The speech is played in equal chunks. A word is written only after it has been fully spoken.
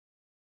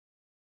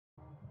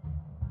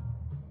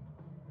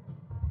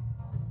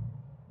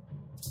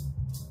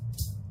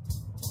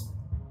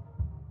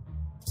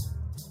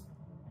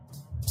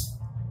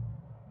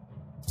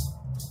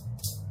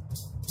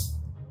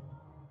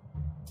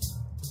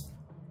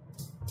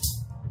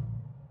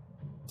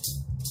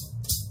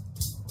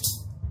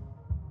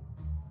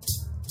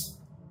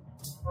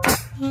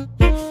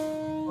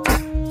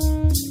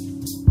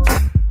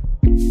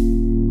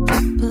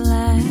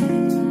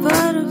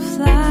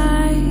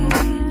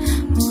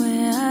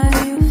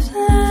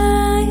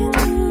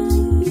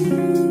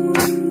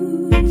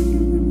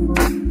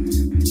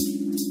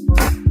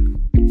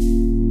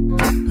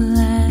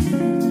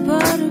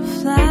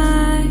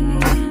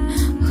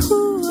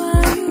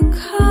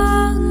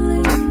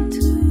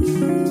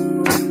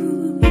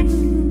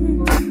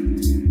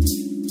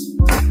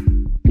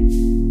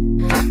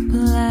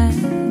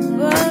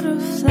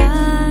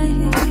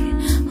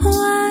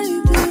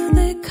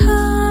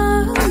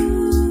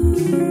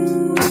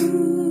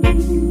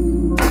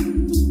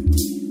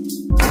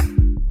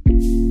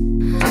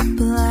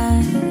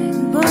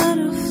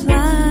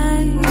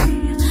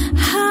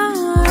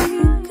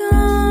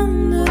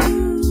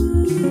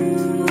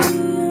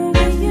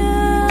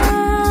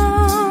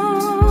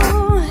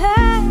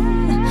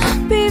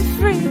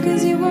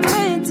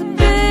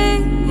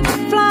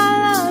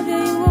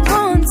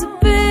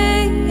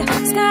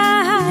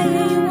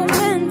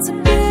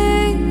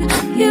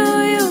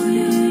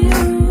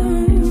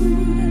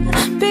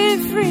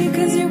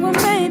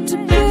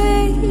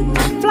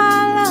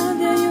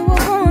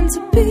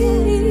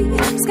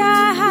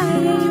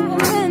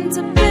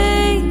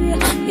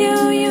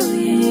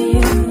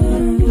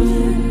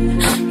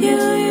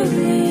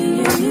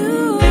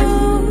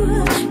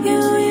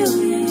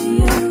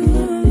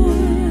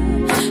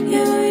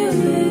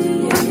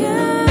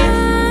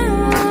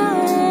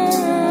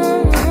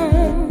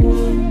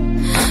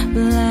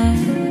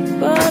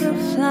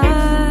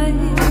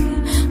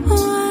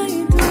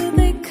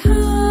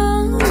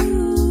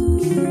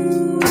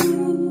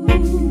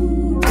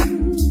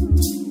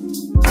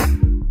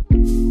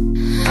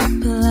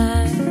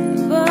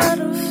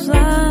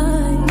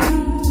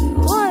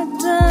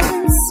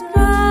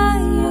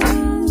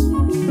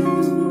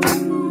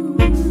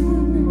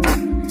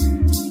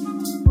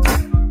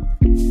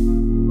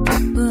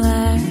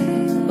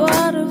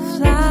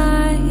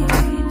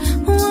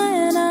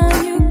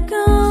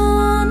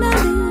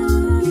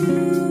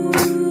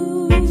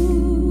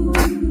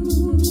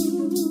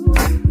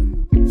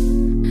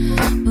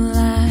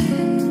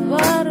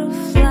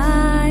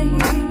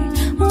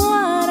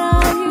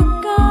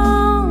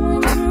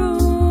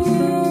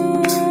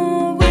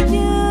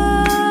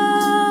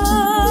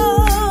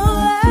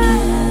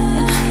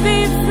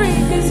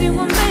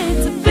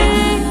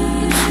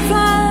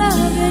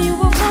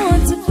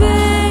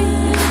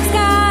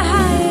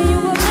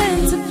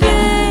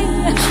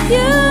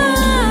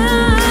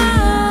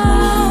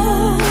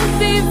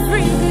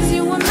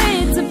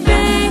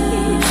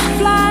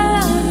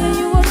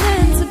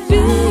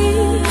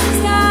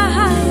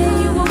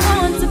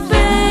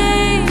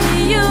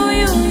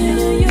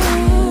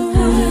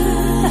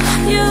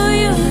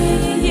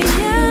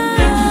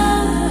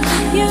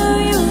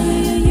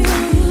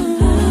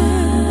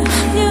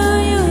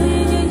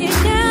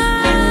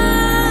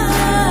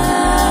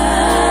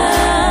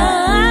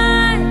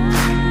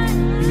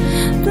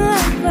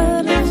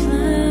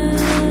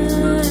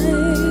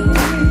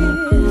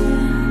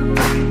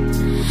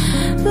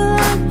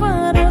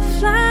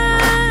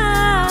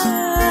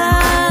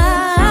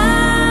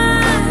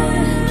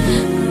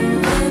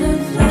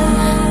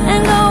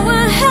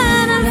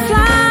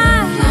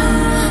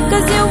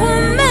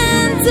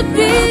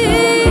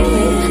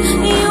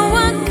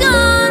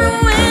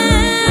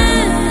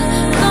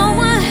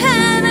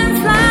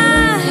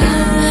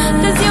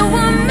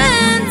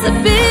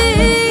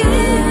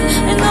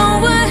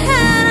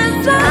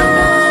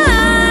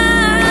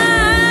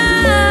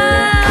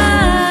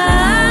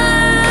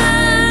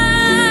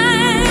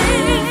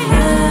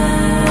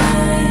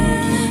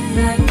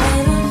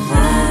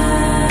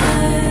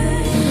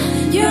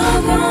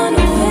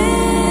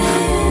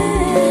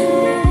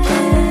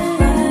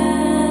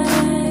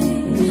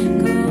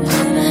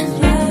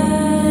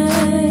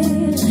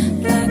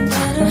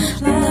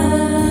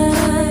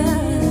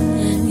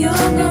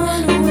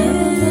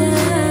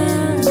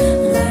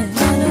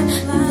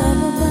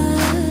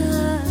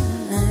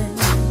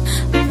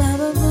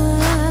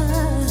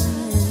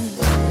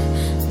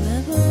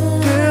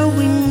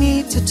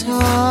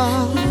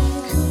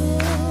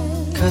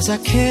'Cause I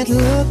can't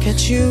look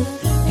at you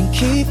and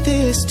keep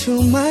this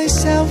to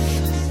myself.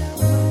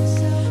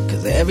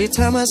 'Cause every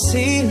time I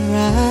see your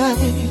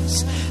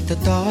eyes, the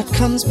thought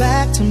comes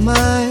back to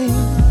mine.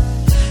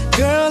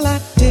 Girl, I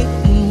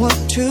didn't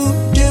want to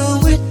do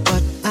it,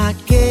 but I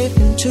gave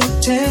in to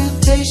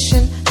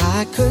temptation.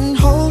 I couldn't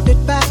hold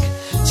it back.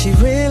 She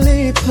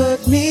really put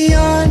me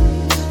on.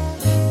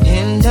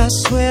 And I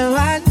swear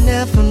I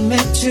never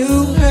meant to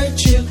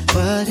hurt you,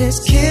 but it's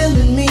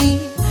killing me.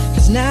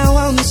 'Cause now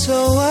I'm so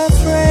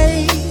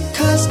afraid.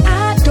 'Cause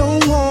I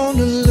don't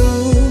wanna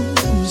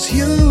lose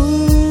you.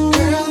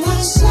 Girl,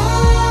 I'm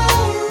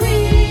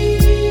sorry.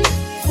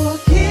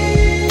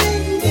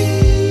 Forgive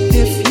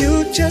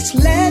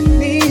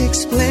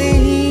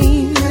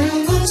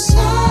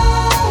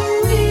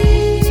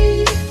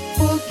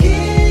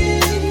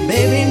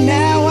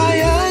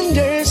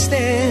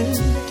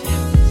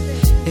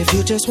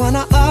just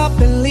wanna up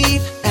and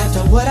leave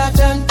after what I've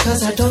done,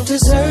 cause I don't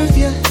deserve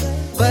you.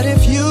 But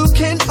if you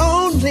can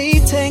only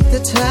take the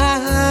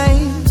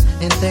time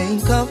and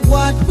think of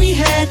what we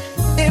had,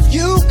 if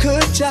you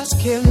could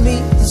just give me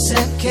a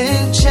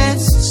second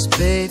chance,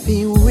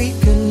 baby, we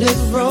can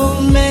live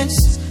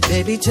romance.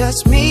 Baby,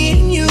 just me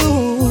and you.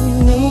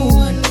 No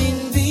one in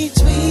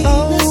between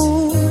us.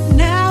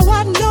 Now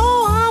I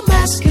know I'm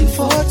asking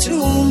for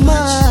too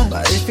much,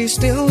 but if you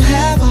still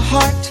have a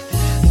heart,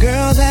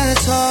 girl,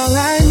 that's all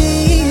I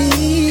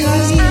need.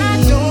 Cause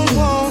I don't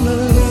wanna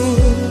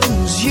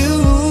lose you.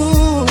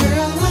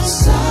 Girl, I'm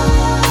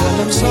sorry.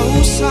 Girl, I'm so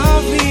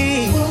sorry.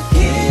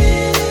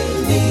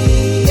 Forgive me.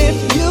 If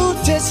you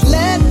just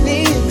let me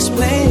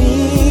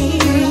explain.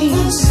 Girl,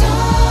 I'm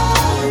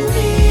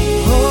sorry.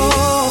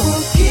 Oh,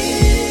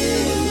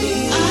 forgive me.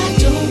 I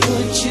don't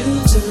want you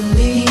to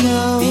leave,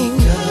 no,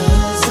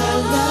 because I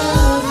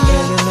love you.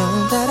 Girl, you know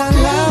that I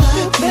love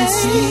you, baby. I can't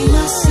see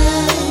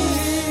myself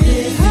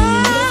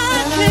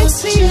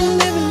see you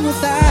living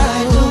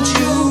without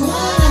you.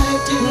 What I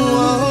do,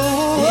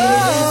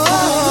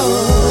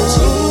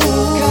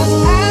 cause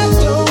I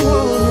don't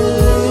wanna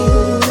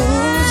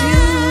lose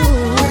you.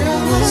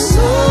 Girl, I'm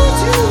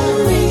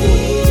sorry.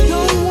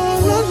 Don't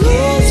wanna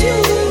lose you.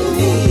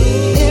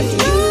 If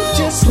you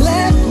just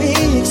let me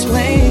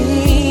explain.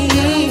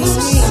 I'm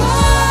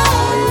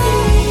sorry.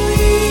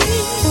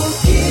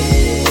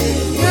 Forgive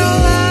me.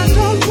 Girl, I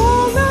don't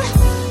wanna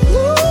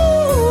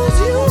lose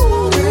you.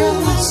 Girl,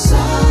 I'm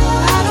sorry.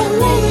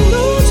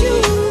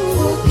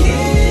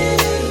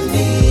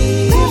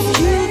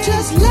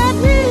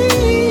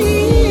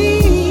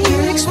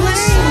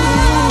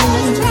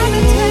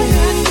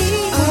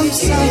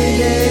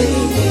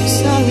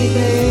 Sorry,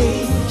 babe.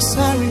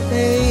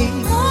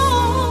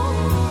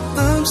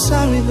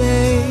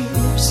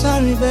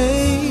 Sorry,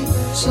 babe.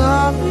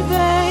 Sorry,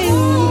 babe.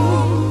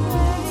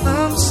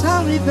 I'm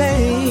sorry,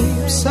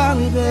 babe.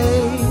 Sorry,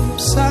 babe.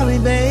 Sorry,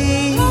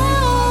 babe.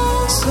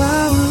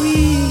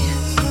 Sorry.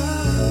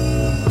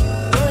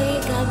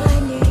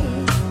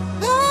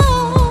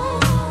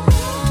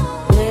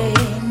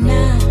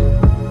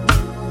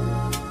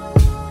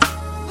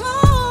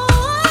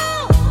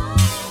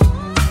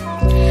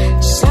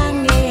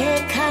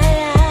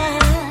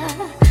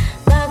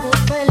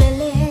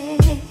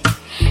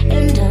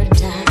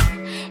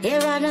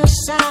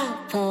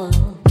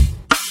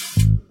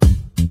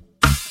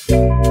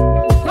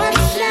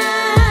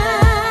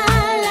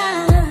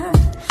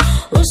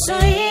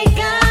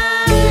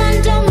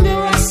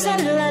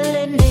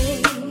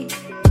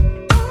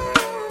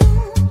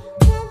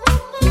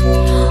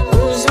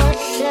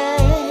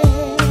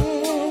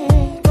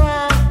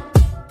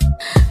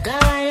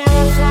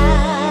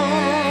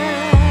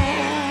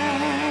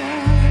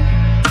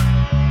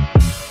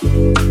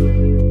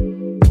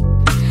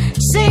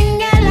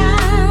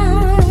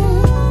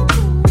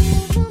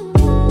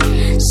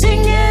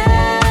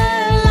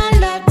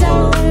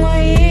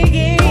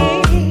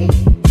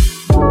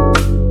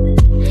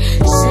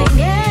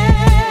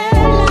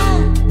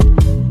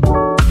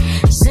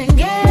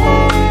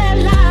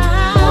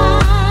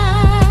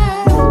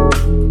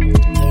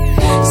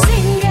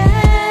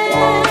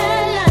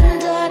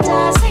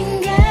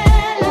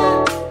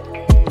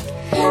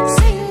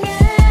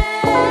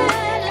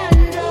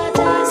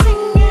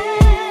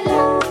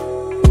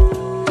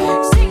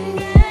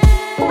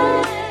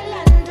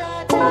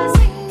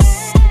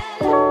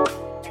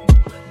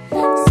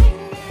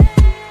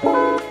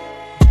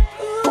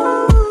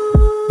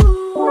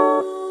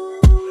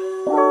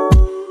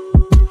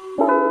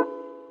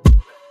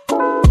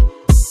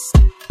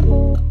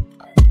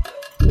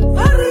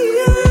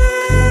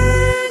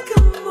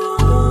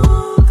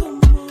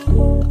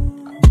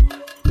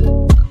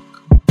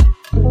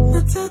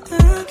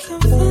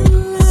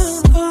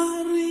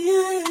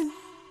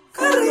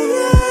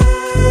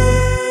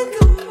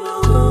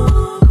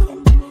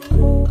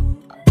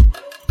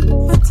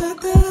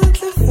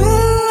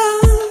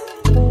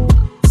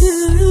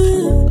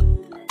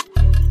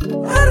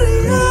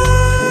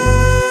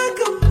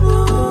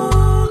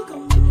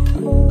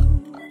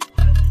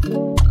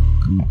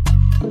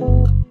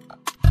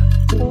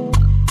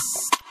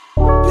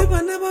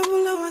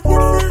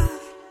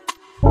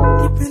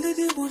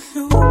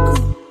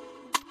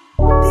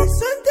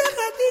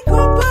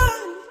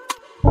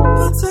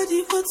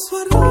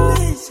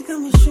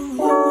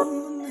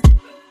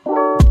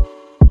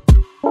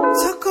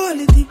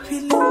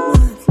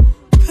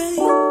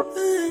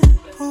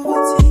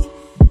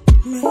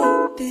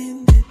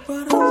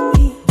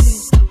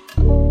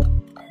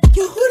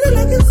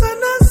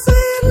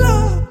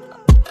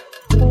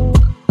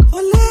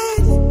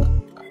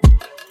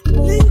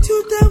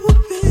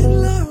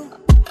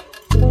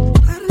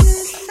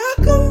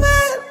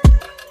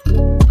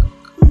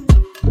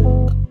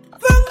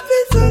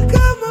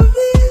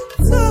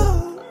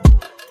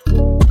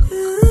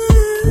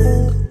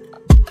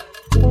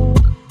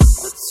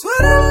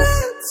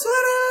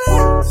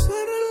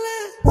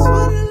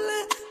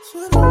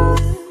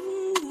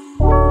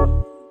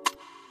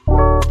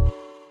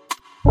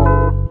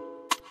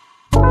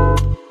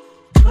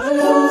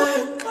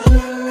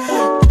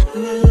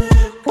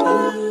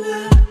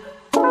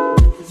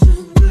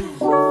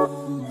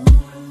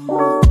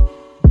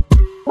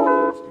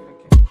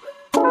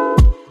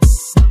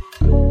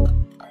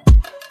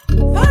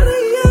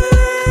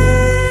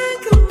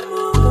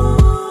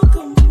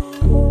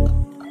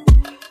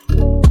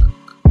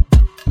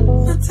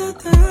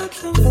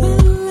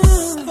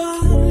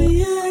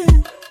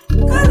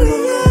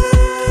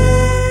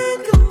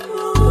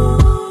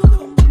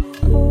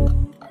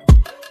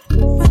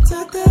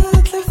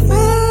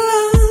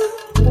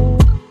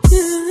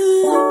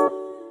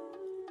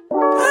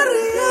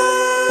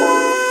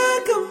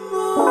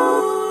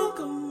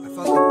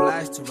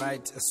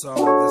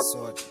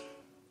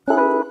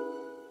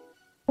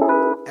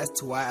 As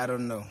to why, I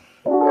don't know.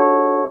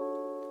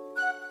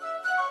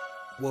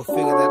 We'll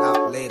figure that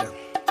out later.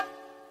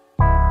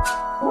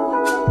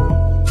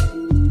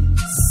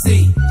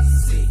 See,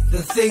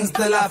 the things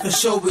that life is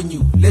showing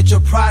you. Let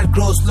your pride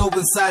grow slow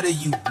inside of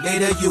you.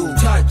 Later you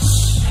touch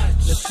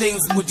the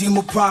things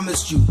Mudimu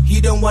promised you. He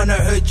don't wanna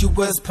hurt you,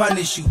 worse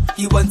punish you.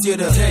 He wants you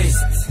to taste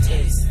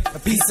a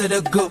piece of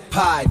the good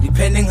pie.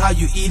 Depending how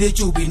you eat it,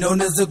 you'll be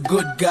known as a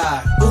good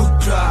guy.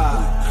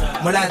 Ultra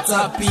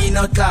Mulata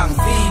Pino Tang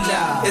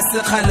Vila. It's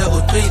a color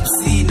of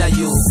Tripsina,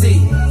 you see.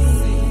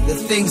 The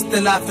things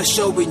that life is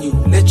showing you.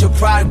 Let your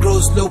pride grow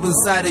slow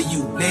inside of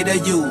you. Later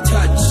you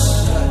touch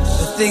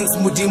the things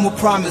Mudimu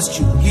promised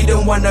you. He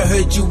don't wanna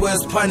hurt you,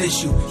 worse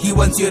punish you. He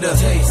wants you to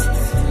taste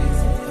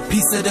a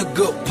piece of the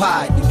good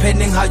pie.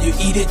 Depending how you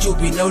eat it, you'll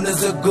be known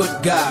as a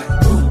good guy.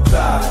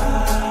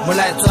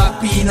 Mulata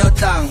Pino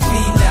Tang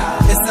Vila.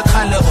 It's the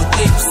color of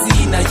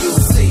Tripsina, you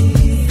see.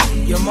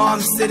 Your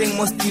mom's sitting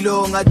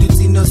mostilong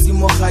adutino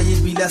simogaye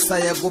bila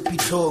saya go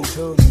pitlong.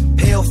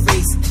 Pale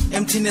face,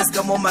 emptiness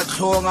ka mo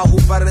matlhong a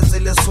huparetse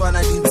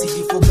leswana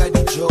dintsi foka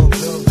dijong.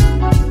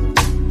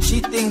 She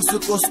thinks we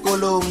go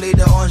skolong,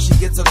 later on she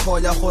gets a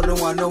call ya gore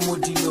ngwana mo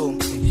dilong.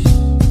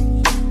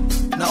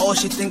 Now all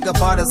she think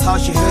about is how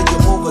she heard you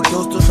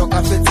overdose to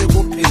tlhokafetse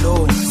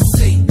bophelong.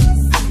 Say,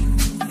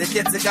 le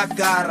tletse ka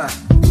gara,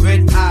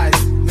 red eyes,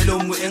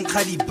 melomo e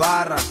nkga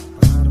dibara.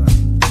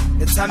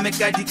 Le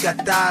tshameka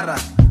dikatara.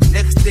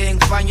 Next thing,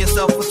 find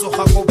yourself with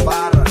Sohako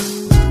Bara.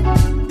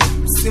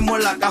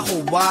 Simola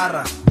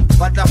Kahobara.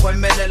 Bata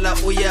Homelela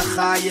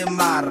Uyahaye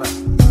Mara.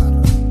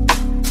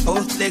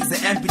 Both legs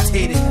are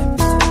amputated.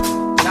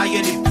 Now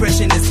your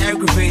depression is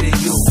aggravated.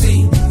 You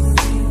see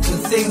the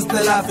things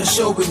that life is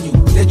showing you.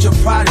 Let your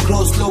pride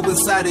grow slow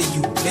inside of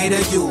you.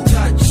 Later you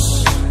touch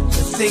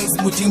the things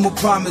Mudimu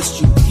promised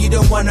you. He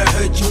don't wanna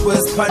hurt you,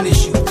 worse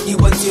punish you. He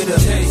wants you to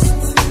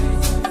taste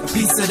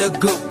piece of the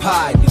good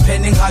pie.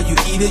 Depending how you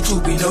eat it,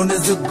 you'll be known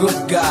as a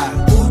good guy.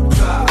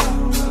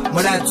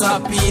 Mulata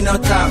Pino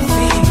Tang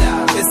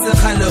Vila. It's the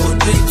color of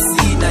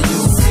Tripsina,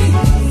 you see.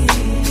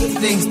 The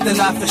things that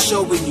life is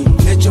showing you.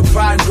 Let your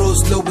pride grow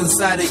slow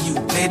inside of you.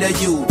 Later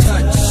you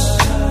touch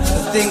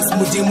the things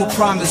Mudimu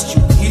promised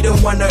you. He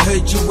don't wanna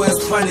hurt you,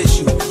 worse punish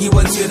you. He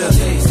wants you to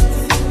taste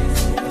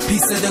a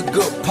piece of the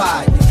good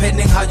pie.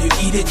 Depending how you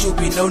eat it, you'll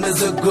be known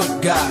as a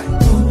good guy.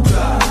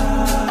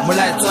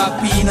 Mulata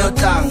Pino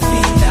Tang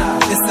Vila.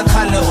 It's the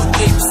color of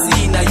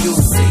Tripsina, you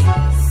see.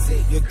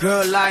 Your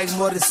girl like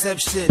more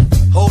deception.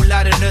 Whole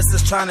lot of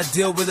nurses trying to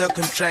deal with her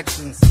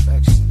contractions.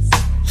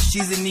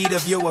 She's in need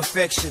of your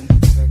affection.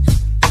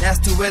 As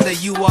to whether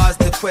you are is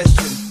the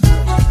question.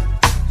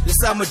 This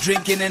summer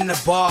drinking in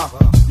the bar.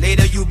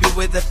 Later you be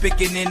with her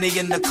picking in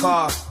the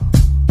car.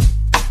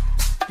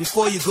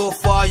 Before you go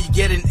far, you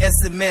get an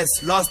SMS.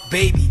 Lost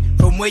baby,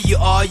 from where you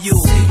are you.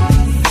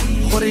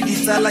 Gore di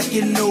tsala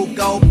ke no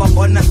ka o pa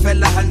bona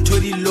fela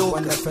hantori low.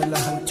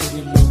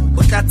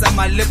 O tla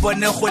tsama le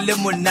bone go le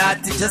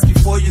monate just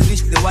before you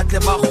reach the watle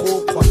ba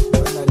go kwa.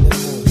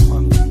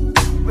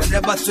 Wena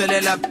ba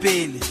tswelela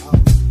pele.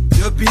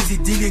 You're busy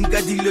dealing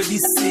ka dilo di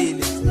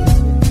sele.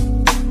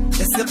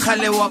 Ese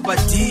khale wa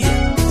badia.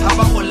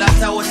 Thaba go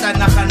latha o tla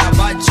nagana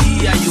ba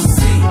jia, you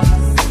see.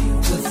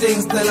 The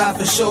things that life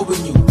is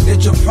showing you.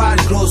 Let your pride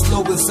grow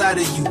slow inside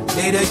of you.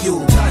 Later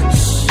you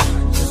touch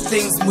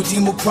things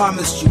Mudimu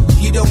promised you.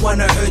 He don't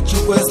wanna hurt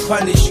you, worse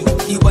punish you.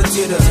 He wants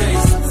you to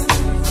taste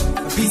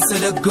a piece of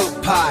the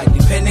good pie.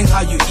 Depending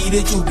how you eat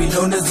it, you'll be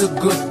known as a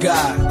good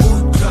guy.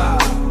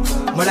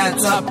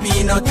 Mulata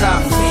Pino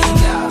Tang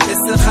Vila.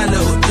 It's the color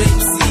of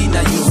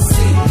Tripsina, you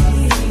see.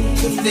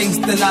 The things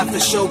that life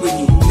is showing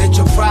you. Let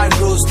your pride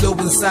grow slow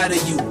inside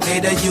of you.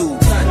 Later you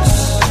touch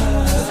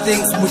the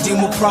things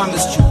Mudimu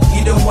promised you.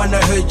 He don't wanna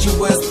hurt you,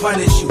 worse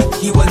punish you.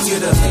 He wants you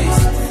to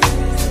taste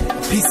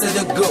piece of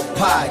the good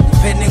pie.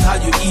 Depending how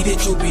you eat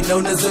it, you'll be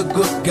known as a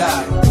good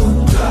guy.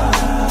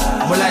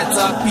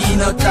 Mulata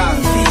Pino Tang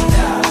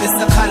Vila. It's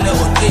the color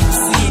of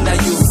Tripsina,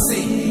 you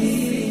see.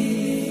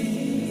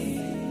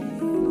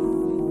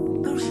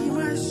 Oh, she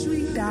my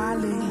sweet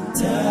darling.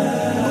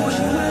 Oh,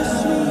 she my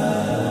sweet.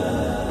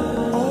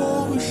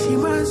 Oh, she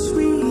my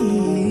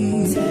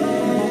sweet.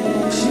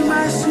 She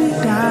my sweet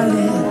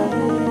darling.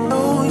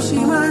 Oh, she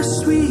my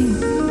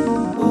sweet.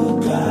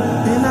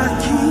 And I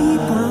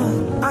keep on.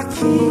 I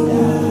keep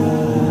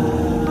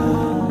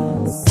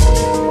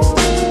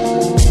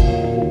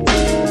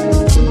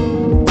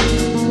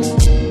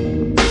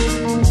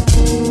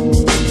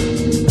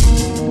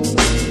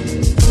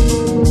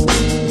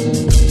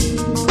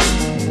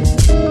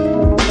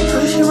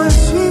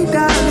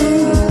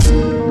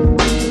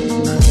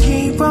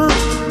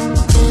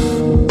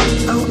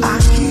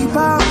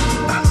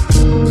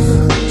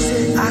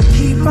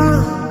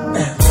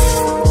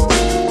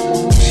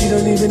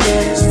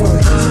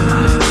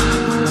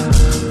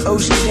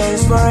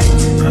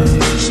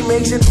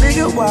makes it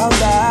bigger while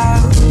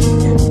loud.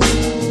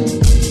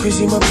 Cause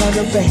you my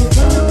partner, babe.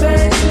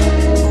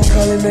 I'm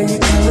calling on you,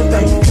 calling,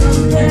 babe.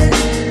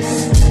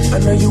 I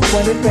know you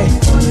want it, babe.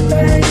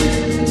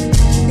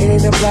 It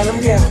ain't a problem,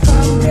 girl.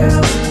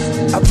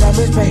 I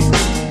promise,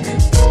 babe.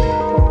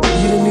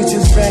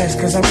 fast,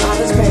 cause I'm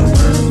honest, baby.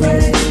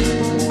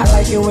 I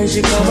like it when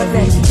she come with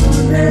me.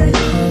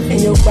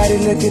 And your body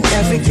looking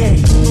everyday.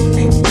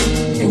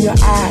 In your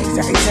eyes,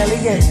 I can tell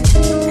it.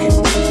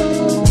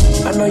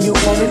 I know you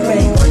want it,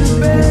 babe.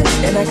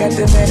 And I got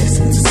the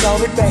medicine to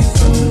solve it, babe.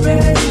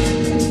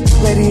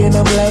 Ready and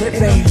I'm loaded,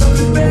 babe.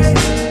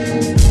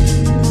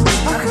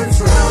 I could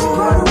tell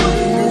by the way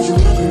that you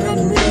looking at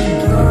me.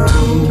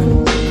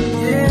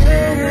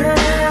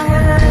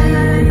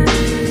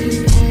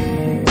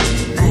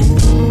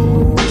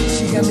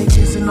 She got me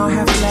kissing on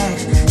her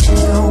flash. She in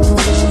the whole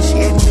position, she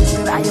admits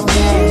that I am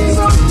bad.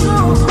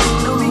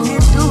 No, we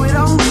can do it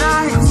all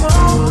night.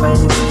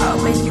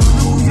 I'll make you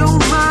lose your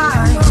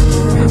mind.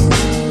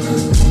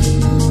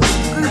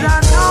 Cause I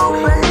know,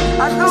 babe,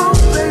 I know,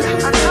 babe,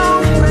 I know,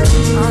 babe,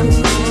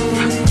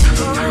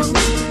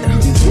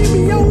 Just give me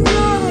your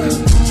love,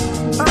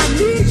 I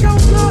need your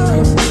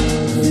love.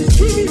 Just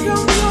give me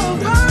some love,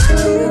 I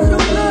need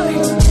your love.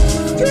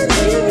 Just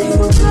give me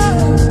some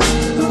love,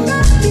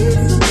 I need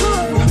some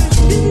love. Just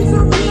give me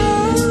some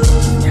love.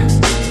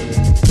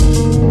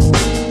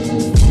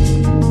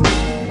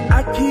 I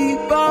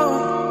keep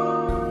on.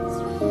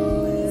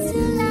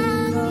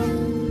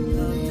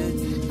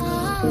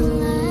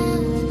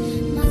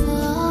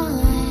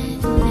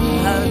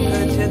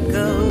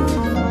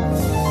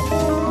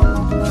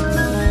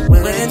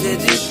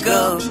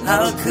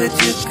 How could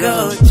you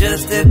go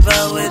just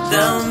about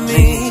without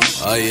me?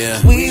 Oh yeah.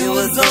 We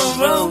was on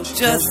road,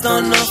 just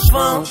on the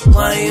phone.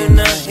 Why you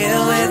not here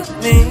with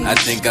me? I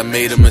think I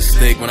made a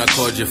mistake when I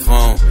called your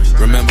phone.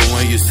 Remember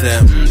when you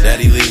said,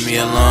 Daddy, leave me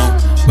alone?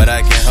 But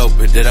I can't help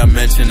it, did I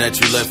mention that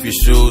you left your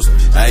shoes?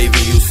 I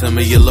even used some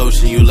of your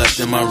lotion you left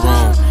in my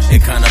room.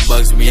 It kinda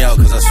bugs me out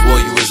cause I swore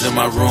you was in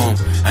my room.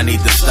 I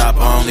need to stop,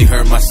 I only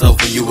hurt myself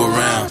when you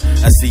around.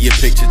 I see your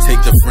picture,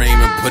 take the frame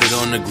and put it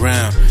on the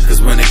ground.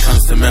 Cause when it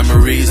comes to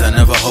memories, I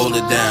never hold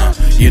it down.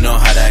 You know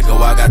how that go,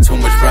 I got too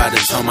much pride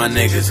to tell my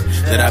niggas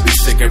that I be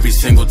sick every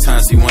single time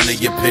see one of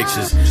your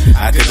pictures.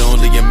 I could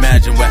only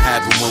imagine what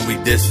happened when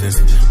we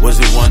distanced. Was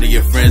it one of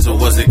your friends or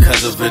was it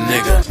cause of a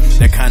nigga?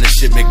 That kind of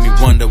shit make me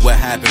wonder what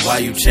happened, why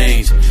you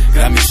changed.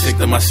 Got me sick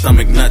to my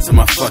stomach, nuts in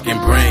my fucking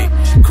brain.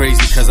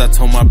 Crazy cause I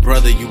told my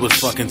brother you was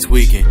fucking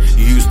tweaking.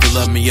 You used to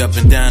love me up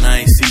and down, I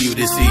ain't see you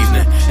this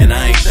evening. And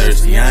I ain't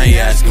thirsty, I ain't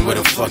asking where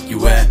the fuck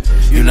you at.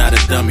 You not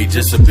a dummy,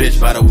 just a bitch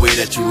by the way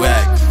that you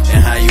act.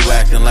 And how you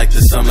acting like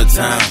the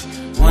summertime,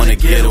 wanna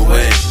get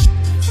away.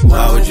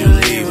 Why would you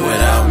leave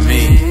without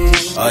me?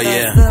 Oh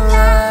yeah.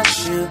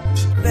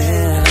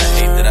 And I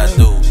hate that I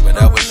do, but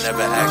I would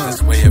never act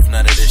this way if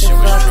none of this shit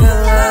was true.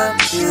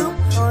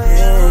 I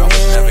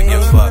would never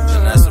give up,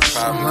 and that's the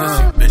problem, cause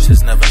you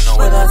bitches never know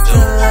what to do.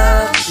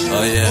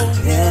 Oh yeah.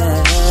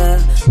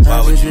 Why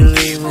would you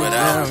leave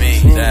without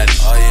me? Daddy,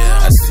 oh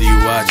yeah. I see you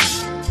watching,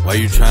 why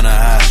you tryna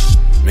hide?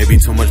 Maybe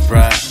too much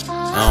pride,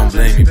 I don't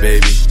blame you,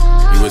 baby.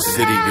 You a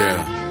city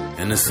girl,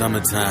 in the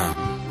summertime.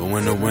 But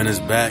when the winter's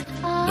back,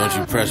 don't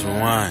you press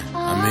rewind.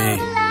 I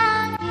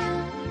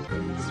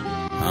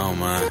don't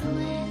mind.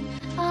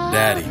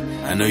 Daddy,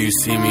 I know you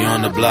see me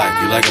on the block,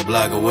 you like a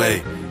block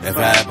away. If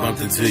I had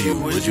bumped into you,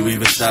 would you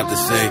even stop to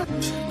say?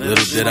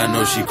 Little did I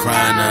know she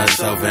crying to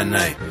herself at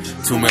night.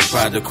 Too much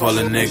pride to call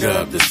a nigga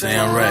up to say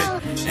I'm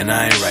right. And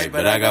I ain't right,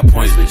 but I got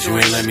points, but you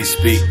ain't let me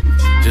speak.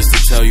 Just to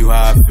tell you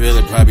how I feel,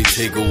 it probably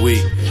take a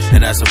week.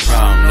 And that's a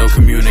problem, no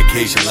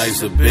communication,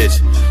 life's a bitch.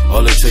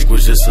 All it took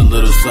was just a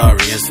little sorry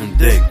and some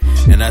dick.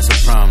 And that's a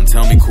problem,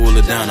 tell me cool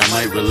it down, I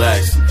might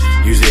relax.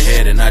 Use your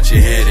head and not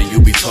your head and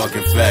you be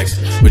talking facts.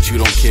 But you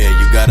don't care,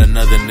 you got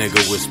another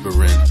nigga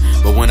whispering.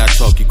 But when I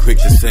talk you quick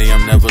to say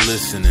I'm never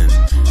listening.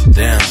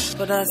 Damn.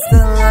 But I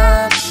still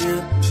love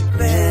you,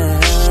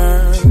 babe.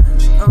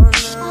 Oh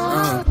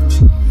no.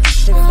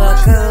 If I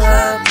could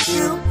love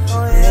you,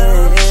 oh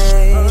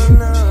yeah. Oh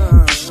no.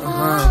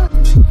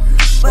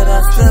 But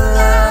I still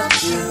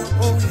love you,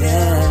 oh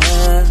yeah.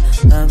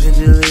 How could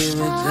you leave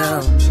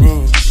without me?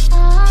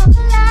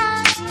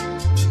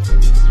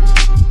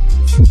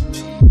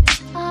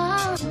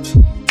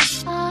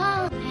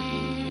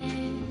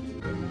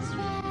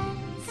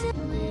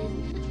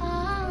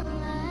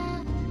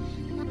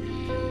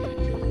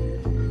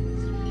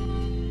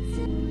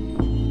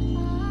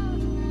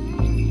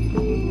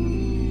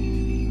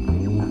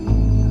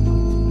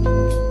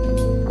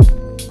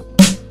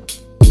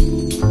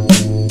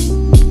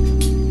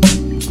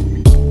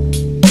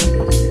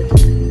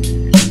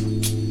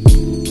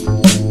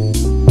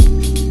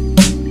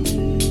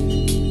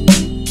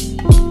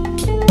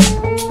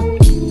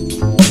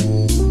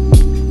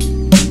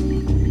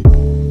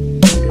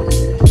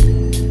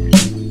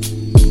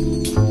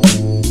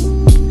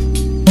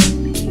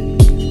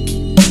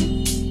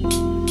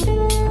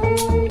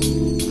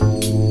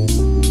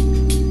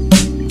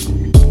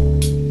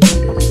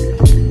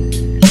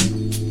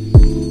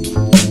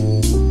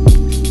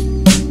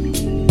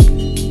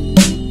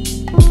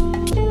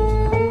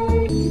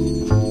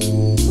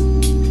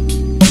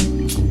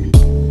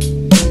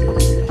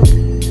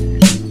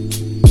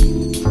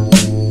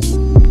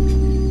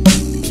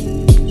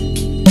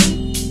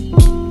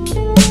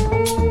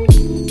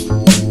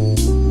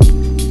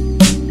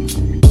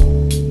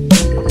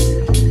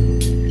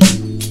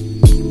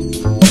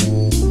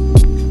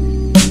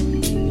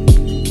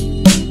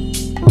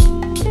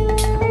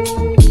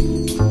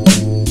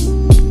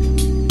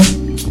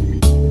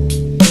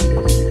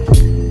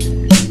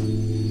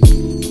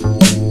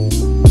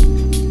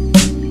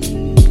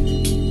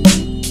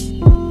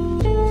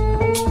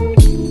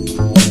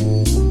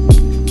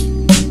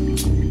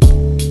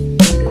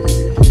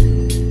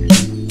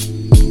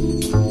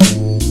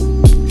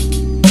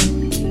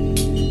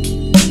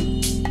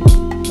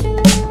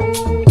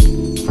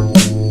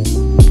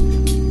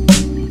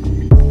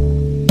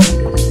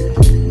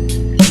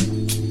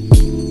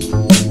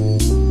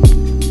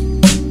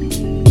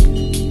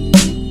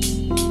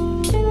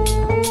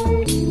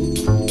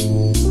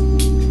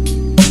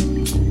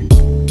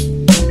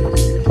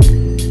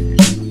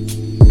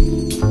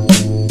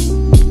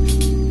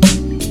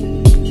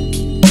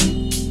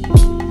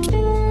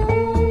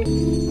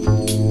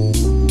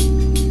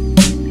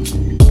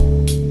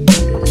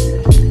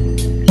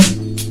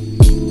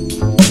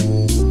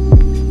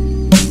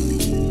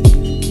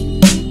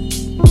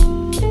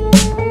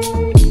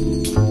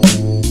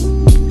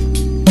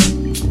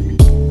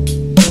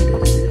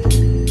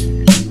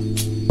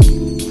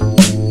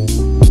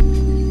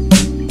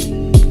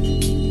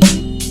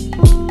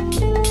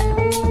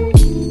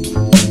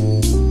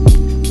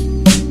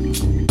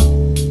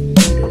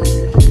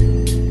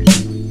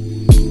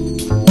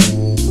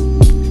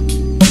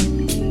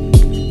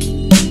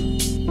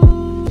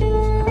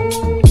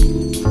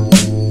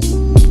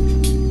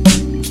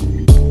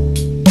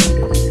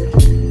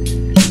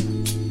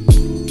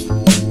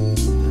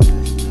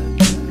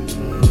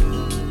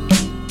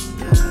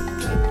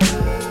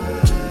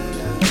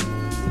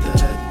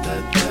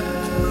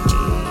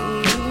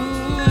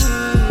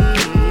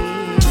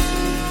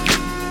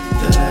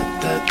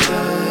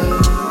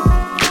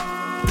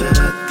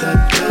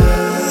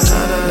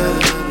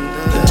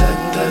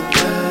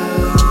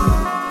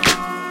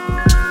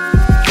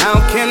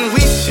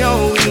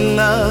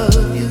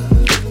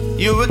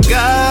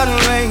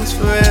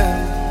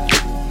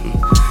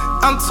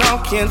 I'm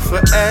talking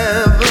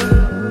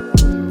forever.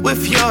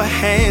 With your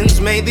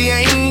hands made the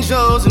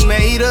angels and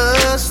made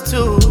us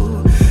too.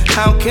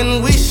 How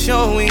can we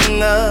show we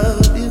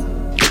love you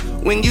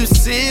when you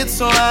sit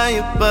so high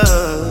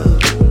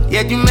above?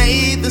 Yet you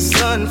made the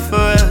sun for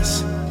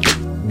us,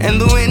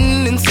 and the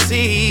wind and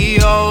sea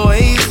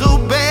always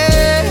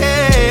obey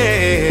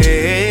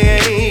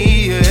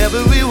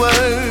every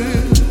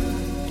word.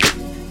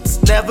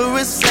 It's never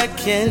a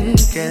second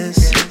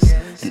guess,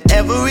 and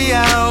every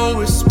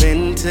hour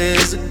spent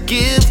is a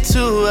gift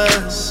to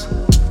us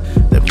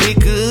that we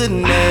could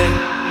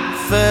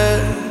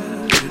never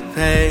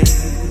repay.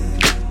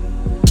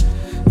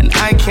 And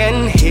I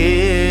can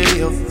hear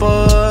your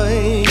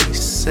voice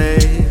say,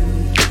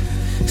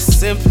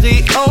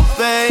 simply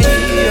obey,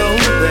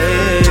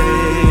 obey,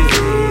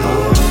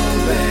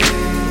 obey.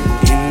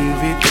 In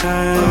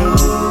return,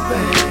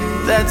 obey.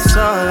 That's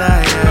all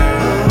I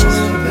ask.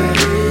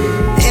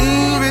 In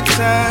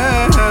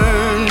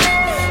return,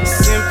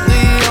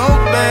 simply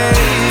obey,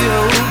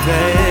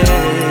 obey,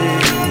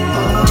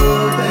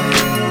 obey.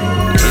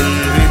 In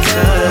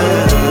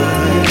return,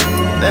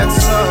 that's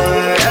all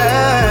I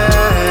ask.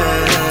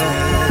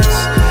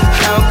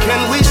 How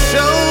can we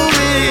show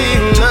we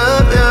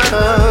love you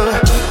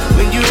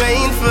when you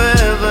ain't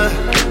forever?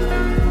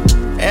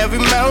 Every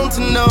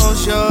mountain knows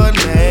your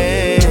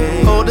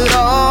name. Hold it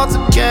all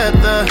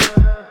together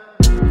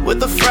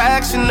with a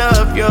fraction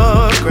of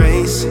your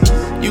grace.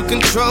 You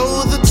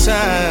control the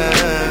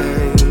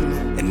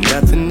time, and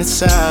nothing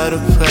is out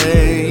of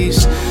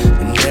place.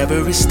 And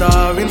every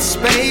star in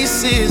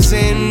space is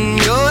in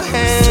your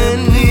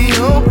hand. We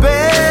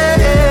obey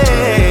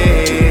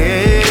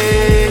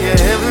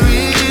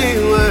every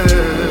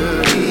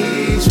word,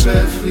 each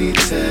breath we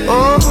take.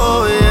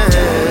 Oh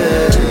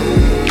yeah,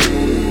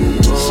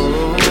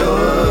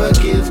 your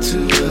gift to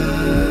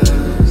us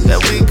that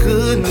we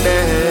could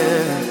never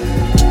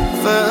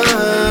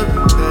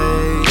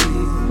repay.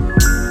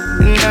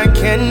 And I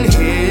can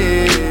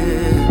hear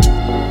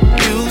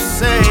you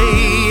say,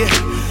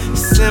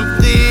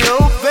 simply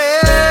obey.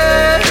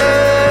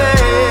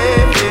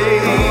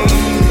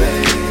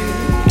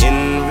 In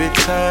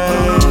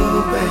return,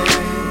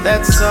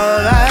 that's all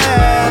I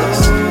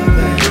ask.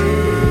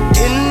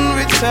 In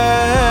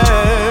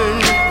return,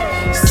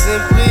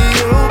 simply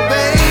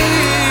obey.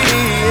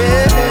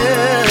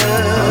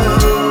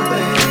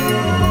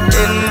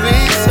 In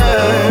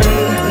return,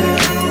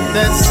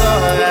 that's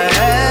all I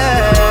ask.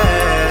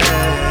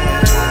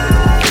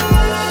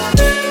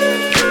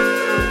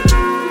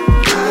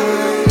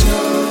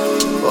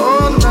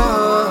 Oh no,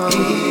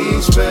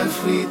 each breath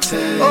we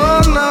take.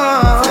 Oh no,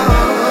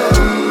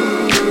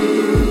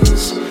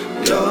 is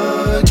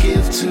your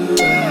gift to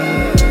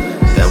us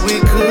that we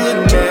could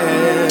never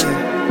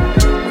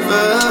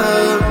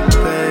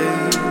repay.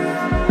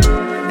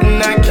 And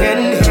I can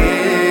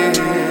hear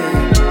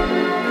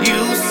you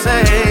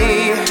say,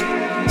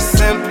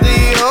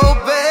 simply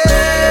obey.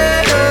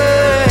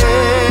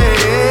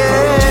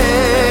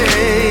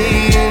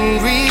 In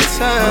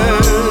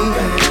return,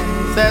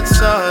 that's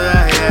all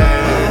I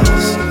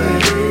ask.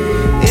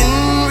 In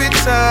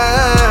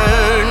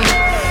return,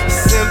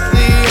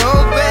 simply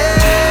obey.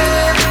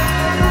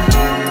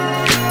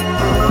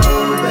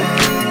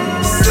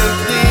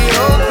 Simply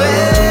obey.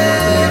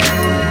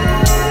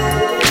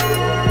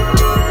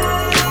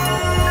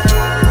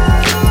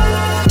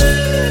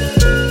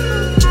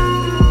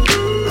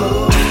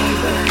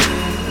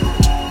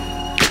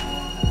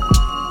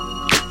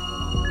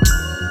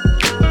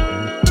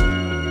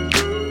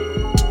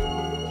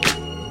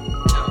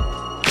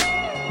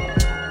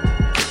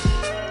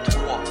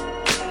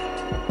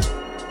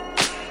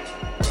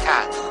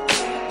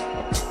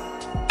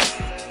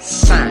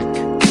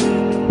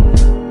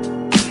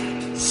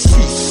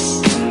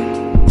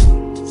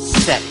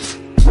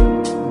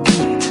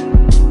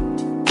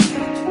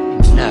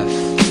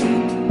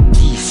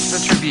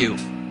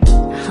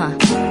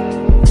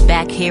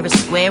 Back here at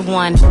square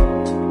one,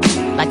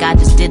 like I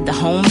just did the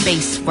home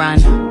base run,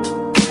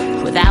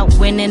 without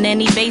winning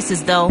any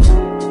bases though.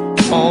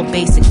 All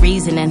basic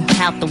reasoning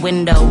out the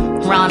window.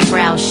 Ron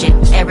Brown shit,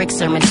 Eric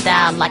Sermon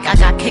style, like I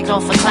got kicked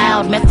off a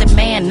cloud. Method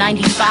Man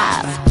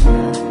 95.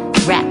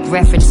 Rap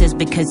references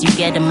because you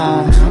get them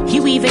all.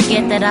 You even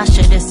get that I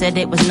should've said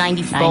it was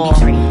 94.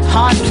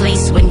 Hard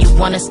place when you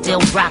wanna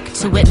still rock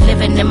to it.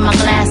 Living in my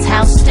glass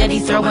house, steady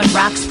throwing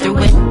rocks through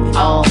it.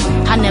 Oh,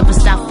 I never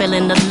stopped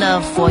feeling the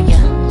love for you.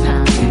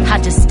 I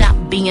just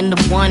stopped being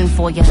the one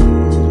for you.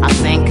 I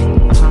think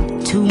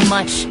too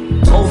much,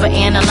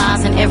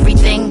 overanalyzing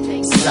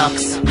everything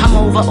sucks. I'm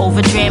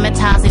over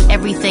dramatizing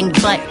everything,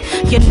 but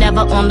you're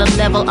never on the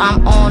level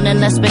I'm on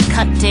unless we're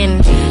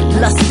cutting.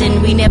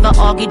 Lusting, we never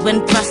argued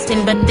when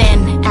thrusting, but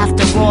then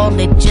after all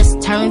it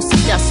just turns to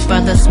dust,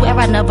 brother. Swear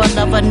I never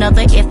love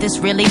another if this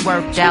really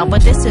worked out,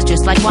 but this is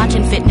just like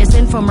watching fitness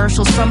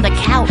infomercials from the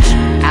couch.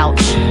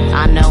 Ouch,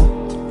 I know.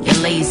 You're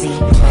lazy.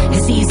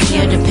 It's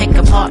easier to pick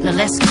a partner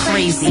less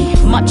crazy.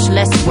 Much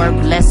less work,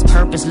 less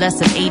purpose, less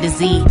of A to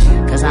Z.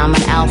 Cause I'm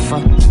an alpha,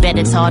 bet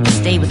it's hard to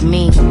stay with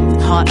me.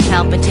 Heart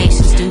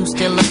palpitations do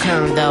still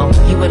occur though.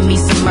 You and me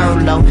some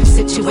Merlot,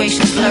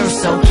 situations blur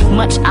so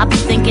much I be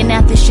thinking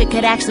that this shit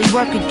could actually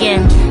work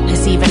again.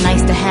 It's even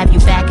nice to have you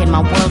back in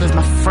my world as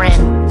my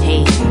friend.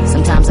 Hey,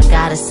 sometimes I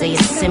gotta say it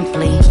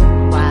simply.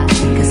 Why?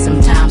 Cause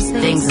sometimes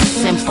things are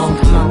simple.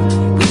 Come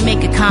on. We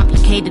make it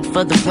complicated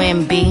for the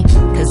win, B.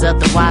 Cause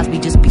otherwise we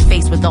just be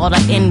faced with all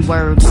the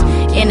N-words.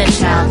 Inner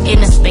child,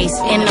 inner space,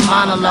 inner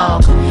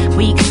monologue.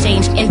 We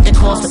exchange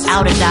intercourse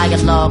without a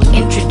dialogue.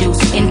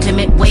 Introduce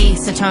intimate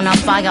ways to turn our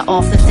fire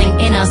off. The thing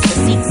in us that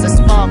seeks a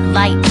spark,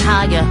 light,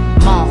 higher,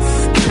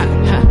 moth.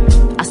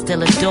 I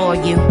still adore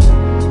you,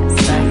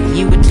 but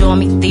you adore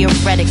me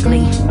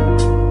theoretically.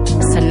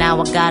 So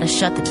now I gotta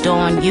shut the door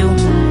on you,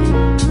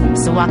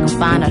 so I can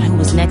find out who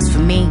was next for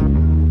me.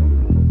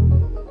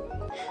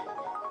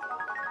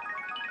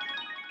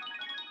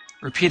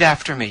 Repeat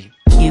after me.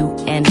 You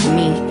and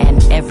me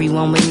and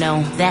everyone we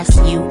know. That's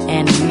you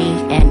and me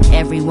and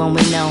everyone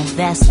we know.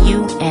 That's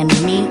you and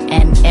me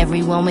and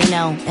everyone we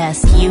know.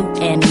 That's you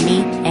and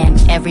me and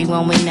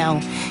everyone we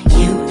know.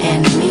 You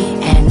and me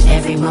and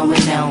everyone we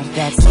know.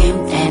 That's you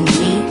and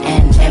me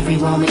and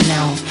everyone we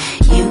know.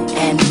 You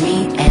and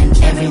me and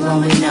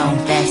everyone we know.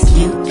 That's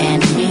you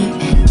and me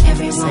and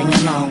everyone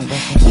we know.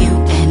 You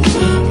and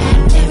me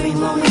and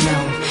everyone we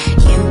know.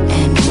 You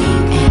and me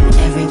and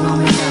everyone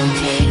we know.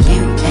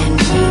 You and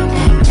me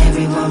and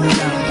everyone we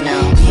know. You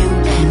and me and everyone we know. You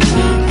and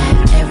me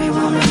and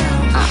everyone we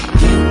know.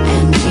 You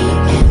and me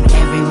and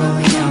everyone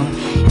we know.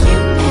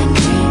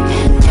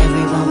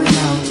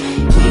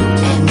 You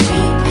and me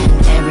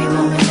and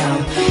everyone we know.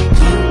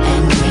 You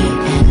and me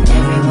and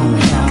everyone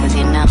we know. 'Cause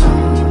you know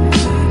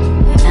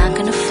you're not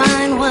gonna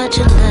find what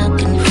you're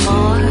looking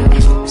for.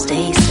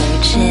 Stay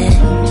searching.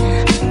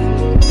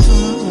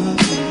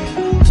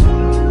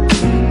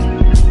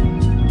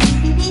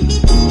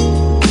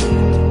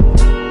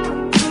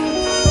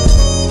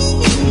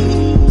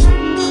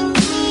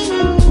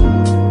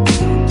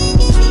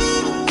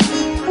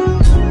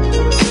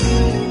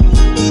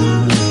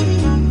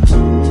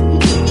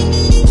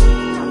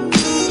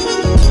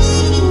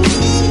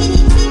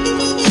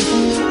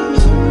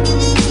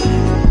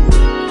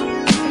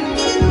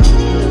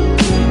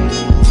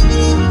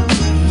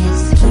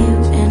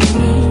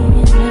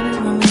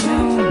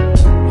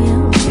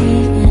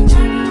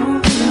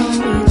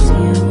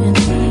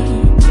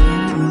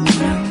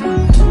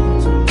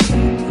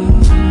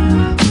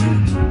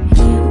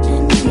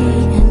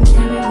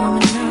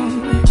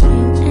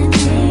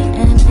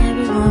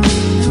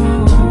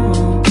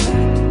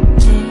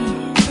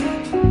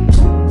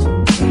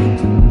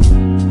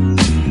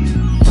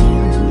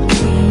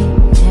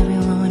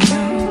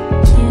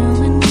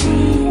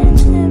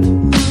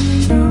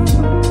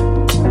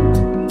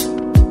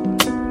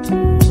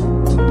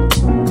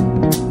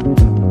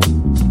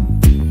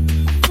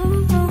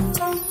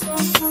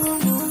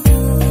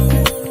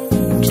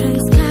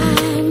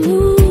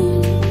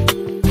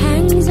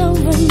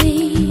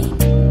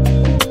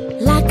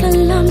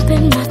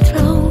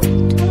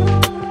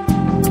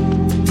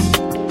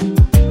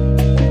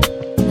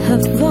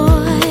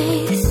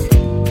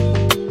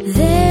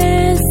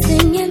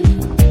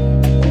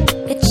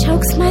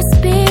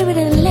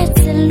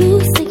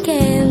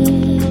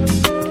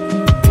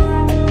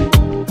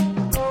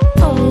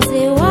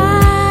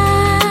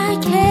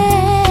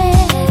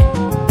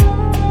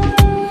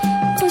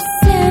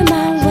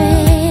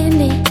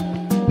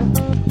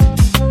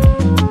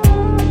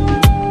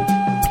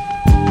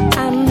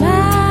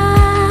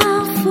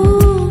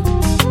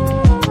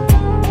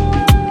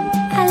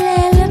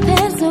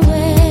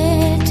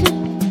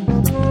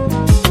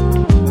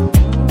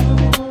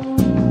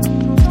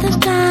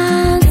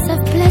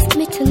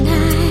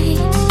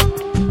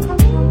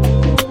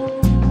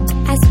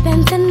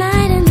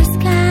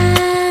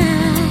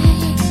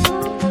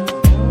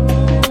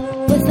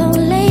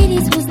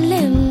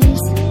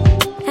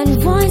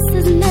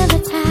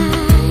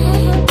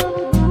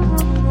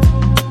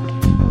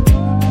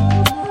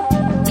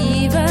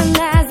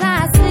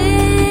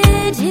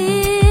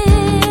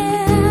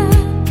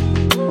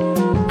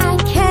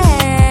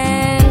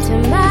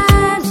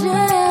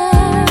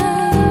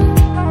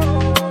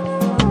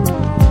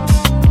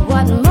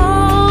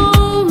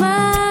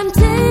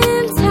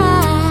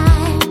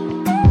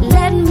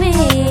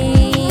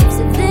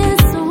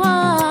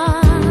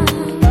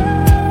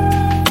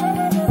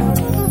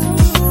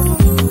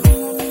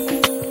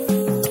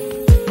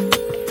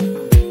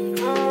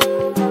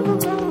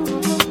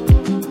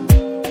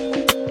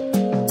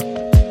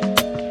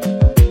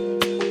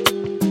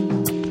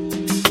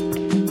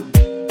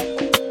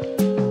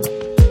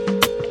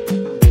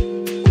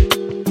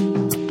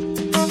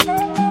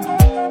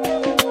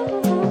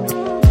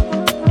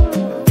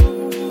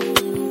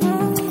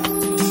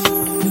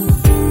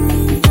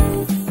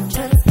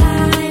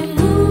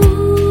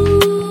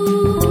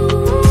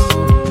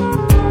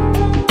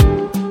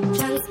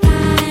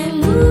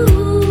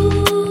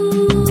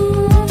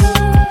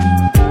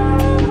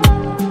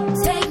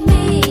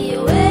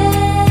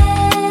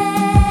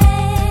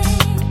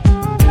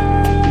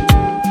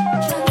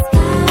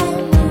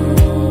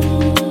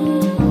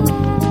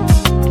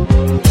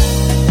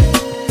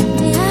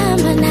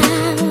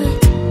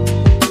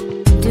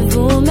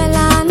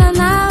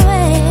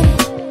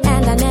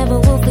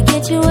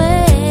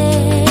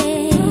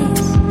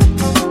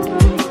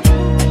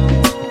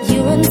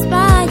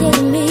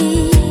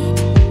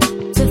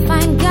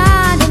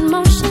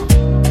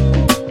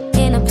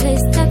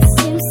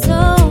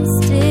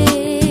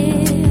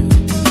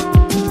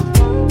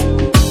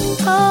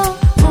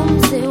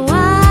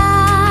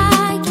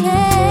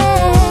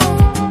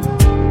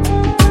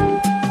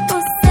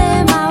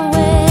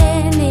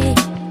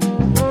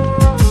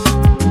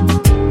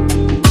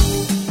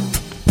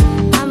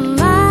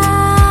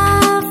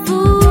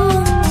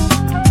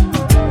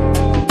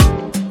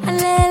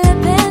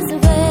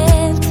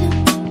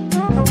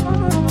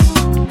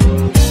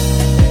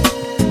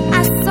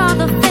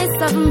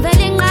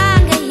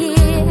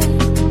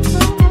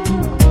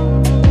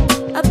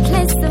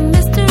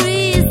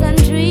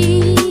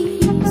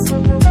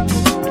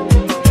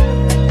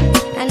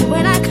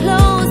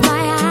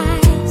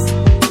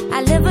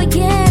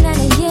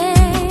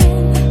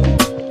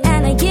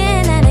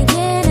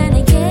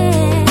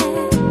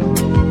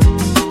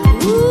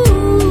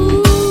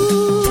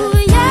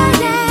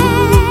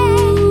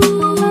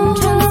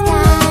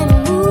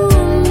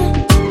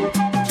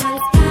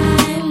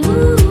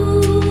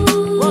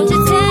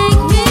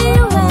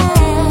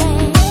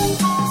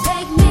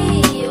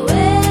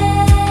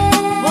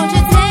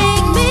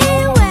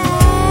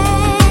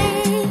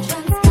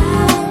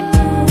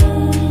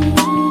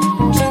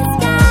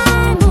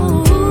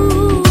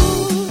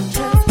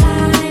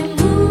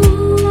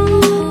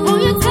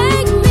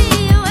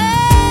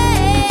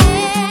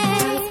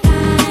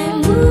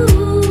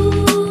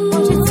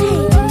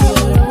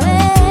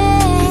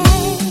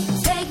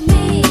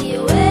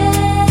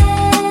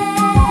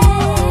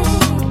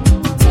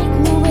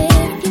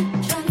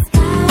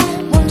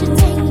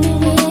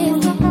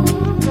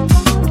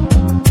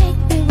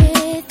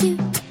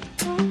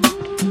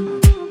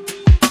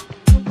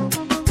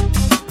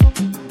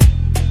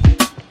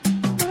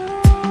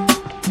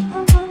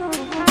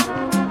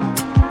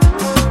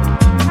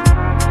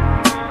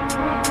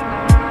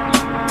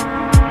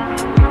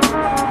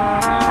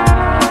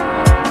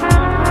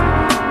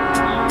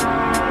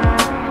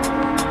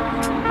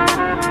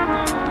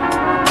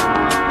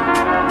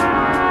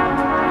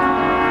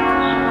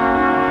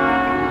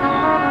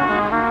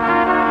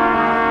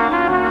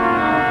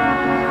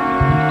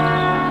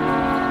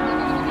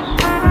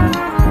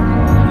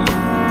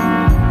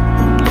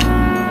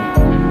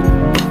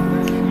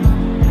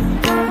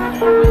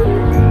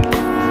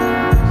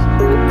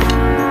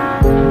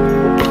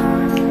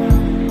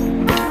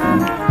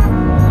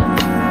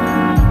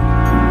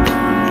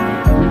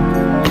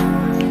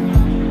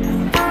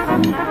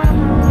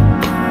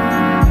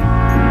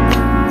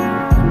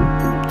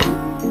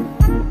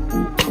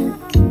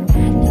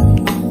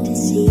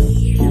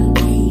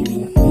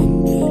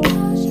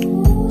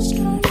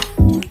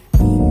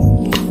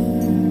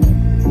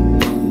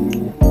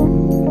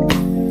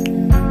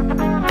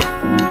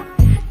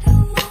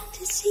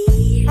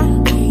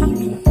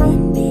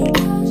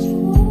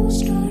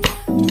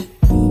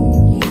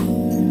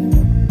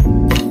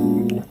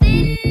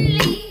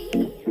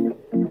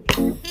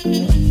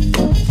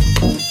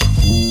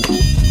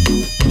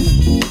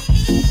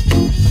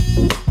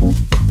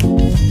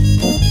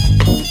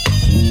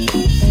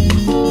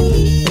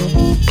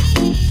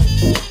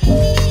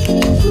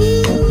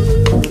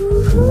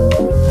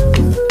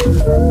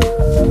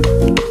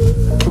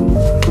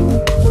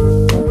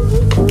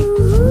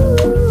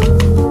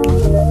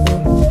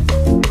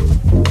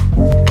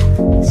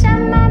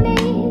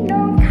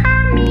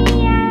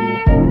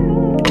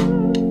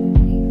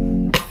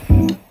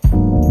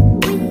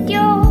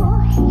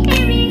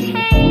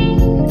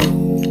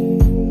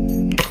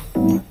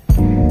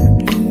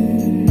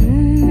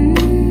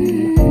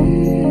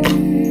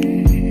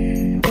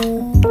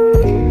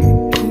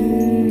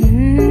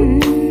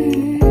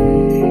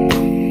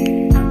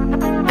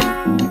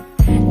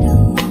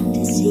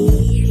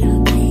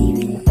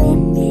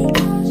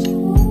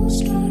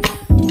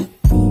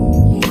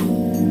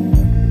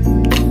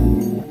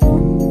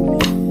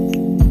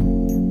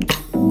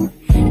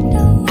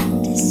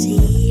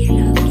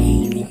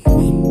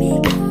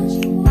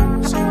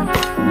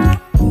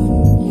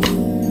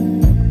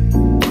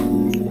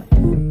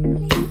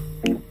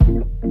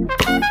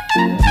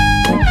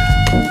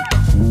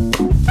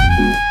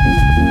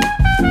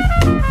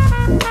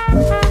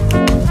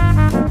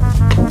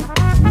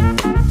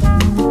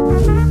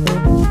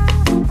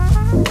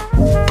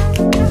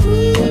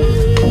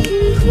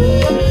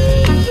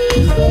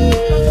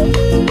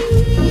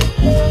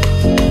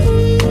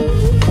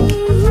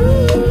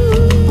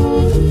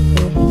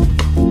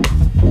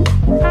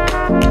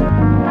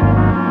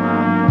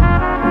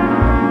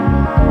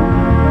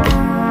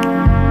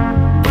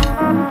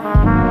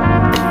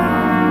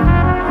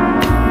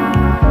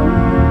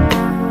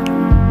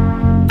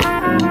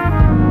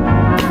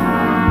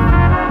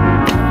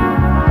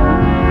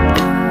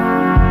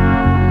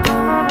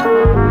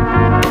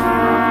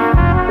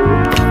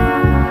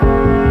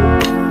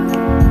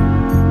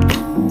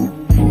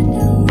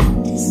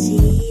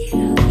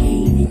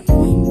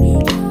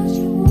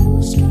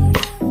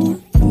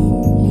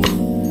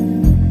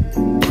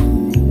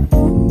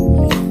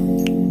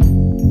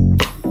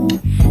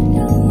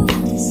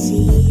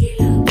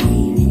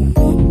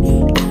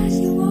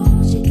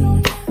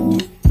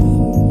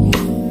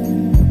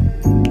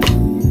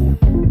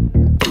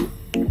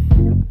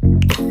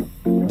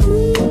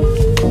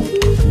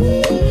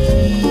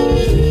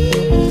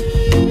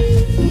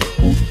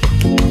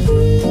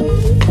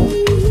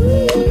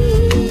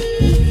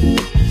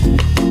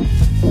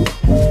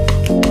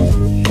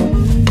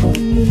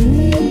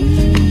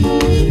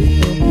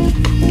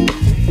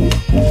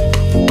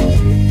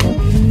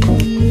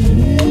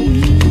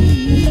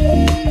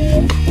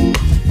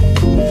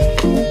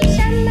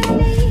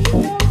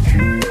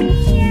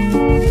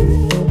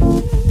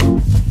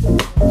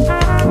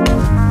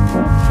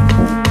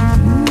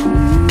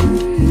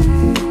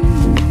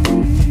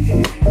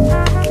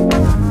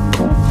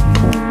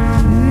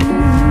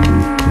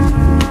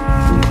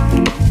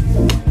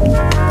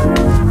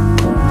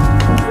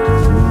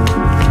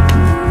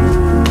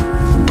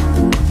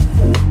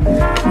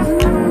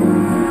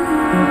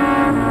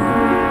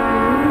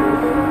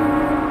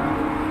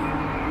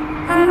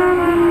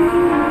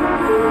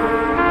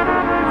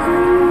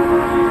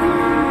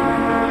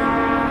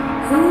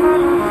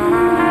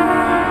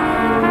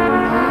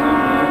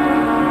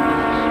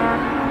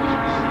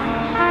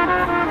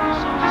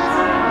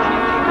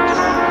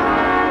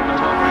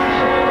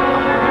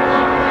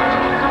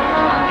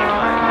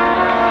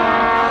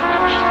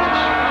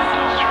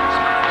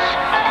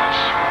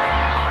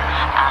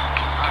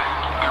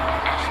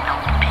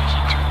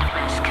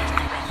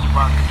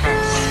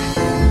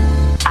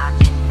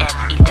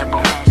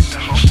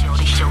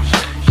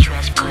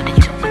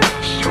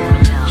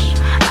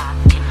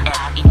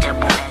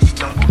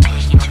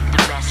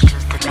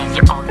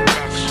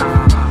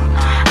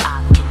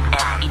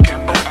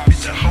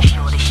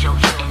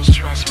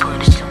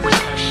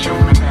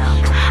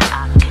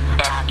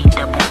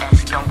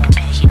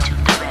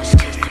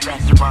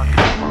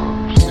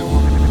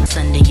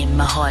 Sunday in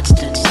my heart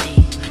stood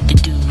still. The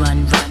do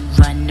run,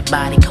 the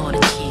body caught a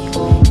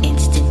kill.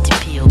 Instant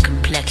appeal,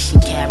 complexion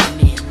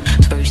caramel.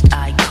 First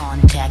eye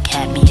contact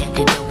had me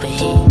headed over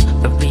here.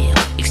 For real,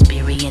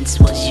 experience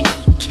was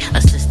unique.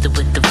 A sister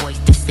with the voice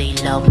to say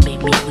love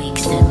made me weak.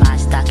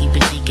 Semi-stocky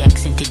physique,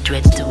 accented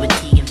dreads to a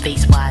T. And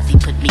face-wise, he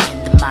put me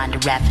in the mind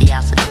of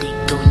Raphael's a big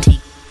goatee.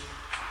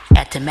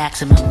 At the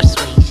maximum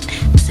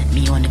persuasion, sent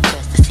me on the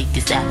quest to seek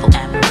this Afro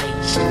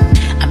admiration.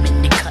 I'm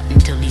in the cut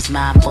until he's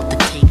mine for the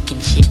taking.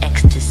 Shit,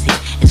 ecstasy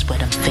is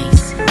what I'm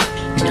facing.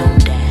 No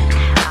doubt.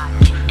 I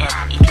can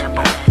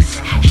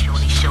F-E-double-S.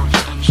 Surely show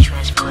your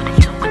interest, put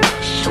it to a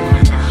test. Show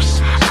me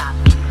love. I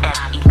can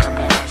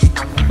F-E-double-S.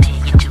 Don't compare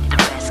you to the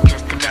rest,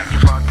 cause the men you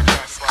are the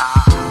best. I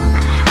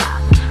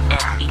can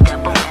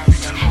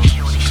F-E-double-S.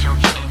 Surely show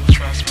your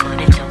interest, put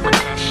it to a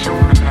test. Show me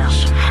love.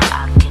 I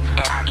can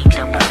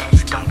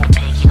F-E-double-S. Don't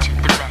compare you to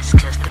the rest,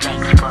 cause the men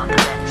you are the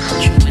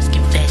best. Truest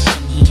confession,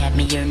 he had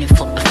me yearning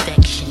for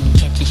perfection.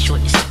 Catching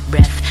shortness of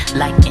breath,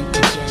 like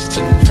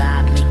indigestion.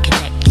 Vibe, make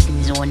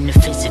connections on the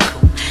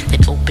physical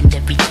that opened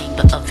every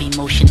chamber of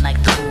emotion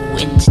like the who.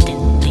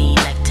 Instantly,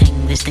 like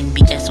tang, this thing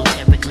be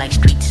esoteric like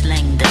street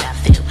slang that I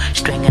feel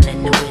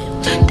strangling the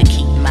will to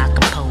keep my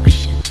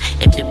composure.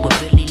 If it were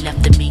really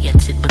left to me, I'd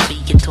sit with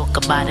me and talk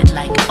about it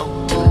like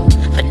Oprah.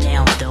 For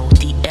now though,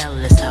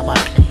 DL is how I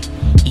play.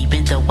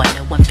 Even though I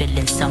know I'm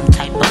feeling some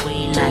type of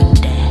way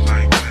like that,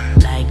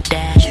 like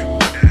that,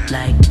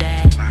 like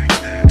that,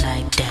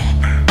 like that, yeah.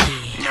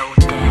 No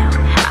doubt, I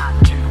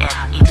can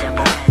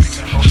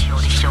F-E-double-S.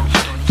 Surely show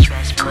your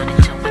interest, put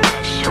it to a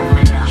test, show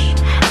me love.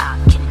 I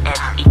can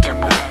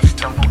F-E-double-S.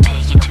 Don't compare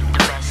you to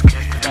the rest,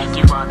 cause the man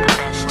you are the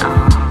best. I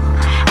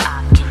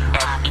can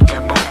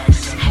F-E-double-S.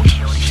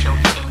 Surely show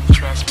your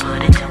interest,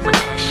 put it to a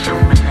test, show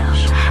me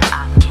love. I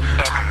can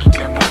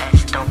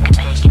F-E-double-S. Don't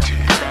compare you to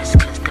the rest,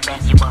 cause the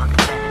man you are the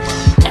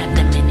best.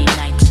 After many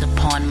nights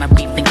upon my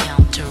brief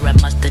encounter, I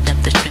mustered up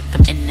the strength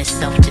from inner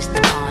self just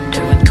to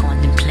ponder and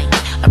contemplate,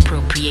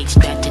 appropriate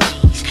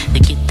strategies to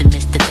get the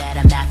mister that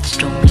I'm after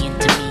strongly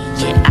into me.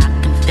 Yeah, I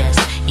confess,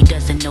 he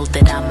doesn't know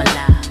that I'm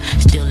alive.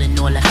 Still in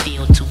all I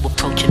feel to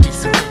approach him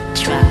is a good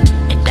try.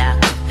 And I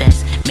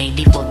confess,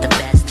 mainly for the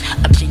best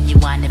of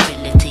genuine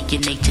ability,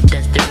 your nature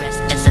does the rest.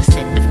 As I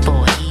said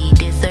before, he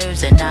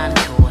deserves an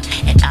encore,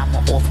 and I'm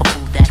an awful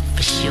fool, that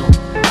for sure.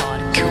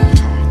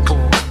 Hardcore,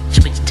 or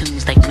switch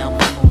tunes like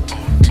Melbourne Moore,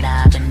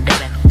 live and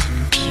direct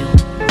and pure.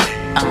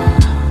 I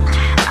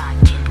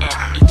can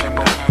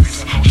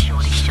F-E-double-S.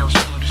 Surely show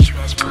your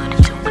interest, put it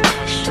to a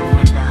test, show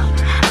me love.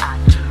 I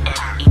can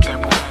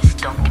F-E-double-S.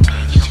 Don't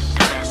compare you to the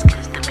rest,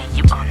 cause the man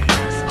you are the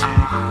best. I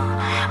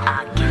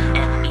can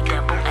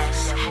F-E-double-S.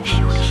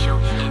 Surely show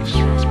your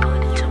interest, put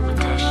it to a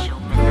test, show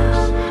me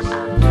love. I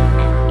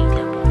can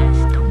F-E-double-S.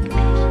 Don't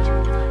compare you to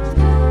the rest.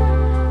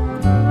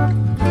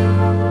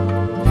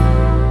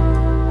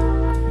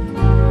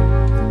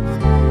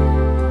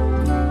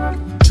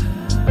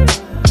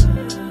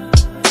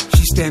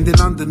 She's standing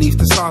underneath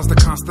the stars, the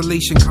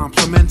constellation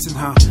complimenting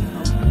her.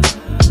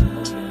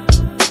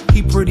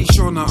 He pretty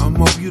sure nothing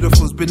more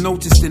beautiful's been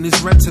noticed in his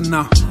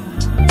retina.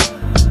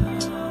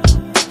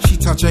 She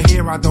touch her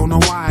hair, I don't know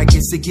why, I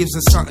guess it gives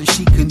her something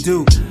she can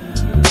do.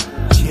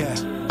 Yeah.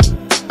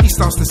 He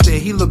starts to stare,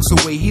 he looks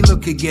away, he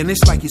look again,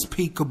 it's like it's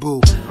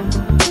peekaboo.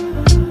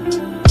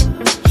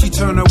 She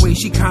turn away,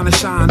 she kinda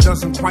shy and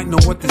doesn't quite know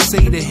what to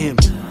say to him.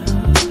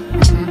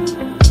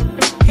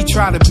 He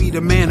try to be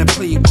the man and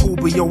play it cool,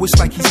 but yo, it's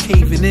like he's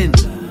caving in.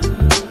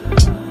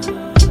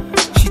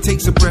 She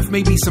takes a breath,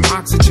 maybe some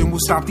oxygen will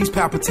stop these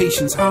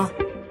palpitations, huh?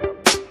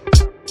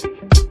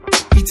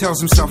 He tells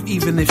himself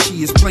even if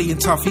she is playing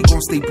tough, he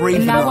gon' stay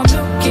brave now enough.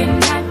 I'm looking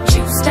at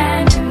you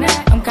standing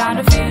there, I'm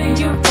kinda feeling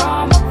you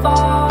from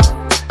afar.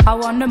 I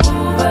wanna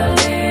move a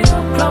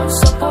little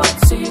closer, boy,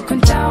 so you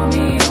can tell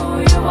me who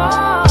you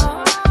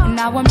are. And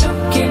now I'm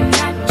looking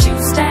at you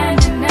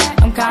standing there,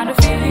 I'm kinda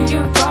feeling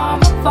you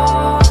from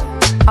afar.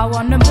 I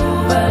wanna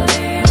move a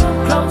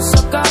little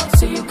closer, girl,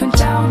 so you can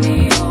tell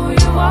me who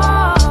you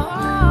are.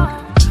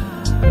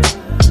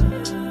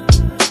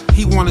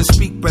 He wanna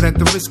speak, but at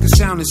the risk of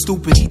sounding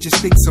stupid, he just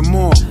thinks some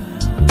more.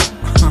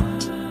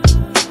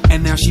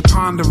 And now she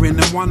pondering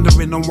and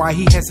wondering on why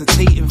he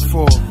hesitating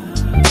for.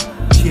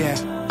 Yeah,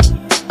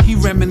 he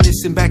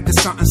reminiscing back to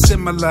something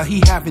similar,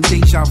 he having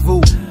deja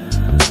vu.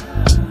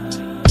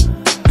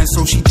 And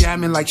so she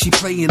jamming like she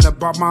playing the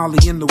Bob Marley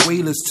in the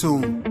Wailers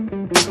tune.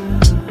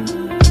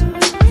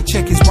 He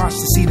check his watch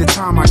to see the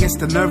time, I guess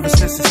the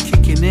nervousness is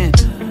kicking in.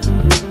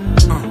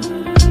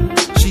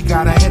 She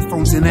got her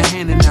headphones in her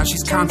hand and now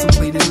she's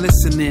contemplating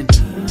listening.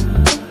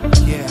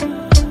 Yeah,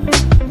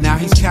 now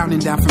he's counting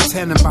down from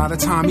 10 and by the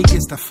time he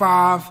gets to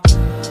 5,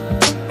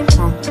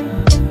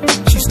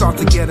 she start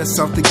to get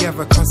herself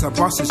together cause her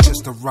bus has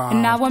just arrived.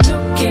 And now I'm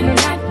looking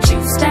at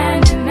you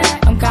standing there,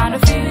 I'm kinda